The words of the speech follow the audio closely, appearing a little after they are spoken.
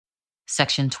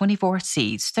Section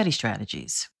 24C, Study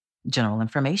Strategies. General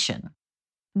information.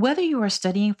 Whether you are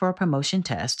studying for a promotion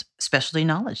test, specialty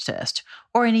knowledge test,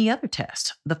 or any other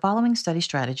test, the following study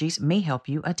strategies may help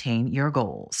you attain your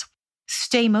goals.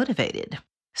 Stay motivated.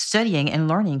 Studying and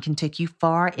learning can take you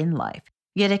far in life,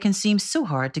 yet it can seem so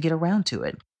hard to get around to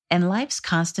it, and life's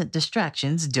constant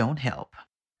distractions don't help.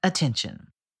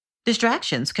 Attention.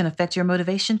 Distractions can affect your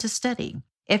motivation to study.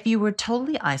 If you were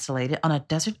totally isolated on a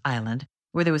desert island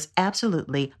where there was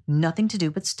absolutely nothing to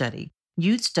do but study,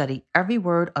 you'd study every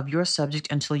word of your subject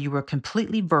until you were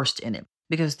completely versed in it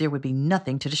because there would be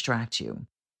nothing to distract you.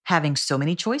 Having so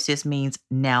many choices means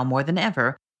now more than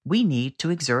ever, we need to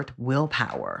exert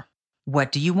willpower.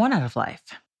 What do you want out of life?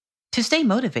 To stay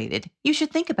motivated, you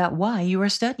should think about why you are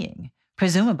studying.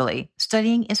 Presumably,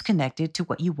 studying is connected to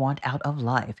what you want out of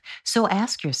life. So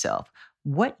ask yourself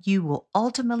what you will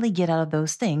ultimately get out of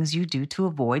those things you do to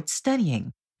avoid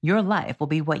studying. Your life will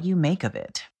be what you make of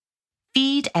it.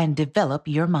 Feed and develop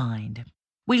your mind.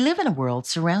 We live in a world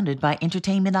surrounded by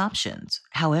entertainment options.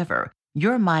 However,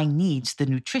 your mind needs the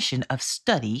nutrition of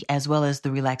study as well as the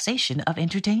relaxation of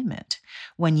entertainment.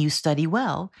 When you study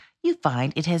well, you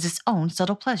find it has its own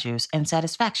subtle pleasures and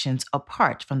satisfactions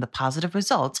apart from the positive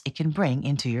results it can bring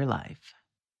into your life.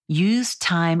 Use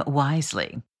time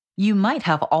wisely. You might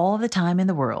have all the time in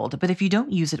the world, but if you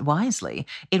don't use it wisely,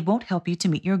 it won't help you to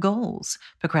meet your goals.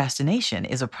 Procrastination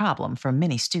is a problem for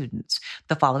many students.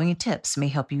 The following tips may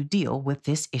help you deal with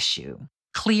this issue.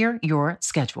 Clear your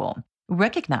schedule.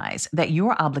 Recognize that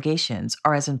your obligations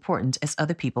are as important as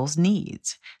other people's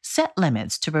needs. Set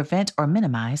limits to prevent or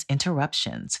minimize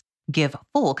interruptions. Give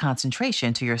full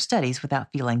concentration to your studies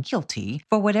without feeling guilty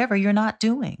for whatever you're not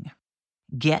doing.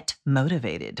 Get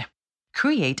motivated.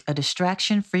 Create a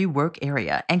distraction-free work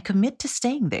area and commit to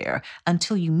staying there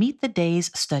until you meet the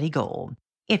day's study goal.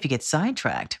 If you get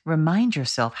sidetracked, remind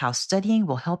yourself how studying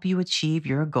will help you achieve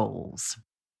your goals.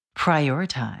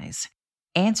 Prioritize.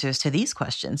 Answers to these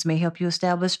questions may help you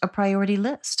establish a priority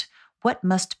list. What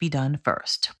must be done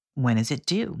first? When is it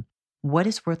due? What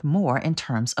is worth more in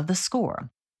terms of the score?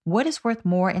 What is worth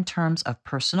more in terms of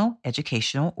personal,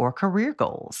 educational, or career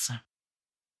goals?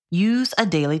 Use a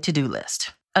daily to-do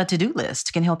list. A to-do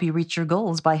list can help you reach your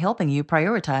goals by helping you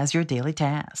prioritize your daily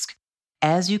task.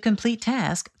 As you complete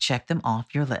tasks, check them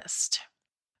off your list.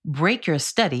 Break your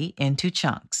study into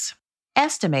chunks.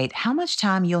 Estimate how much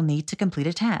time you'll need to complete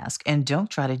a task and don't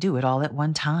try to do it all at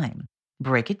one time.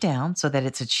 Break it down so that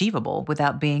it's achievable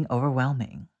without being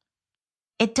overwhelming.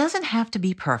 It doesn't have to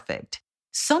be perfect.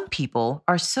 Some people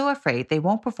are so afraid they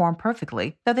won't perform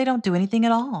perfectly that they don't do anything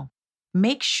at all.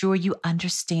 Make sure you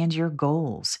understand your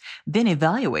goals. Then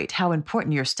evaluate how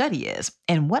important your study is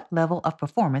and what level of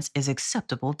performance is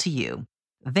acceptable to you.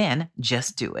 Then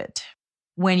just do it.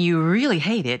 When you really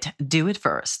hate it, do it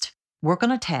first. Work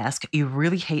on a task you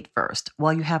really hate first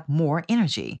while you have more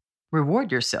energy.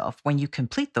 Reward yourself when you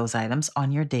complete those items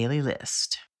on your daily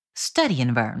list. Study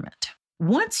environment.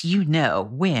 Once you know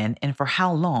when and for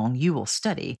how long you will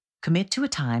study, commit to a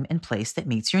time and place that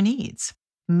meets your needs.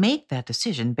 Make that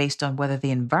decision based on whether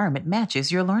the environment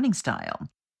matches your learning style.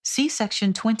 See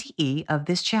Section 20E of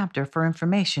this chapter for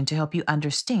information to help you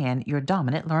understand your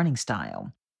dominant learning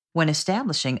style. When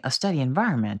establishing a study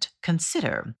environment,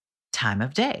 consider time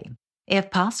of day.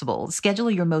 If possible, schedule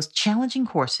your most challenging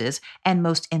courses and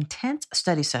most intense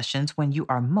study sessions when you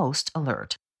are most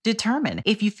alert. Determine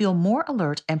if you feel more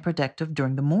alert and productive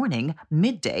during the morning,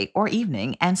 midday, or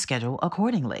evening, and schedule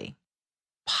accordingly.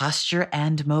 Posture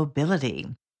and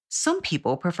mobility. Some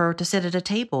people prefer to sit at a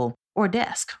table or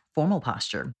desk, formal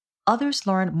posture. Others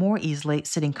learn more easily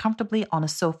sitting comfortably on a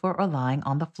sofa or lying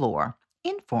on the floor,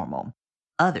 informal.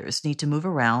 Others need to move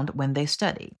around when they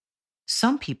study.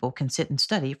 Some people can sit and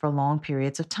study for long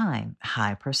periods of time,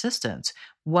 high persistence,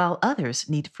 while others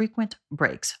need frequent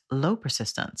breaks, low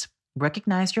persistence.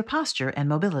 Recognize your posture and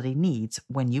mobility needs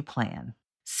when you plan.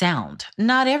 Sound.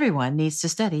 Not everyone needs to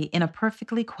study in a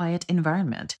perfectly quiet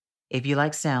environment. If you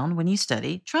like sound when you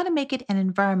study, try to make it an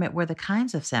environment where the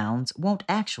kinds of sounds won't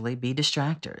actually be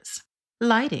distractors.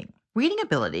 Lighting. Reading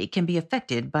ability can be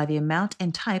affected by the amount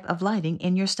and type of lighting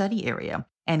in your study area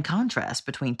and contrast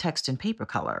between text and paper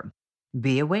color.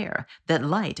 Be aware that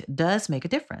light does make a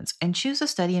difference and choose a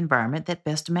study environment that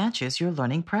best matches your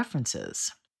learning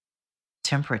preferences.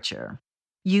 Temperature.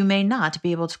 You may not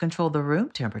be able to control the room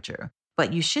temperature,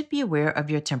 but you should be aware of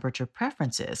your temperature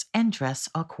preferences and dress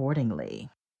accordingly.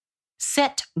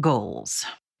 Set goals.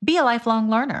 Be a lifelong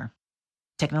learner.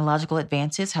 Technological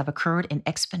advances have occurred in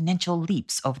exponential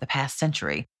leaps over the past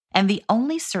century, and the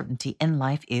only certainty in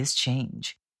life is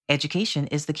change. Education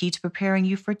is the key to preparing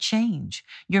you for change.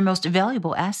 Your most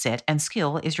valuable asset and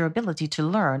skill is your ability to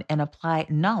learn and apply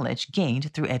knowledge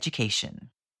gained through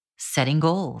education. Setting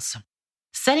goals.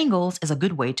 Setting goals is a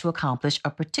good way to accomplish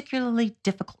a particularly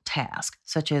difficult task,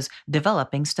 such as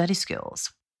developing study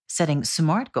skills. Setting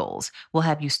SMART goals will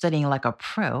have you studying like a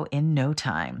pro in no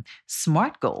time.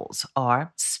 SMART goals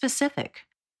are specific.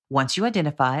 Once you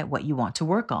identify what you want to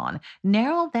work on,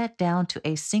 narrow that down to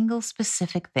a single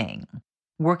specific thing.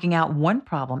 Working out one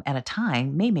problem at a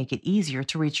time may make it easier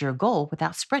to reach your goal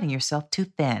without spreading yourself too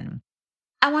thin.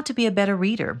 I want to be a better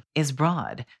reader is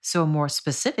broad, so a more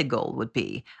specific goal would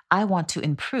be I want to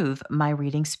improve my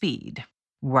reading speed.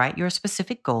 Write your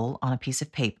specific goal on a piece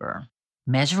of paper.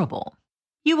 Measurable.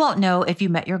 You won't know if you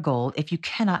met your goal if you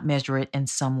cannot measure it in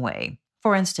some way.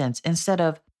 For instance, instead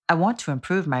of I want to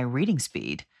improve my reading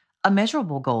speed, a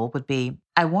measurable goal would be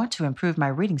I want to improve my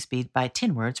reading speed by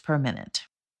 10 words per minute.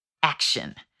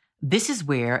 Action. This is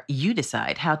where you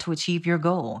decide how to achieve your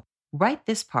goal. Write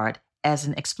this part as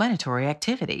an explanatory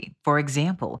activity. For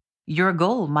example, your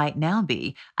goal might now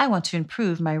be I want to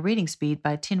improve my reading speed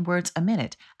by 10 words a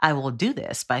minute. I will do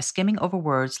this by skimming over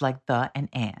words like the and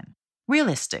an.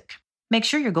 Realistic. Make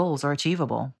sure your goals are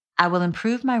achievable. I will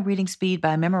improve my reading speed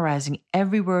by memorizing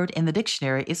every word in the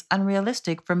dictionary is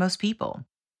unrealistic for most people.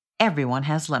 Everyone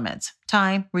has limits: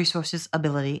 time, resources,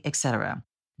 ability, etc.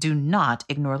 Do not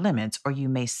ignore limits or you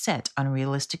may set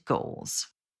unrealistic goals.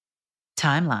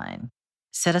 Timeline.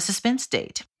 Set a suspense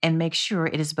date and make sure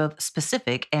it is both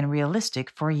specific and realistic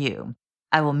for you.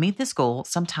 I will meet this goal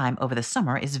sometime over the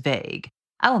summer is vague.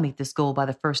 I will meet this goal by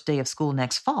the first day of school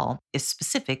next fall is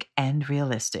specific and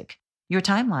realistic. Your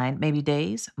timeline may be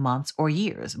days, months, or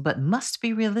years, but must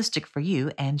be realistic for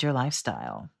you and your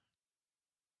lifestyle.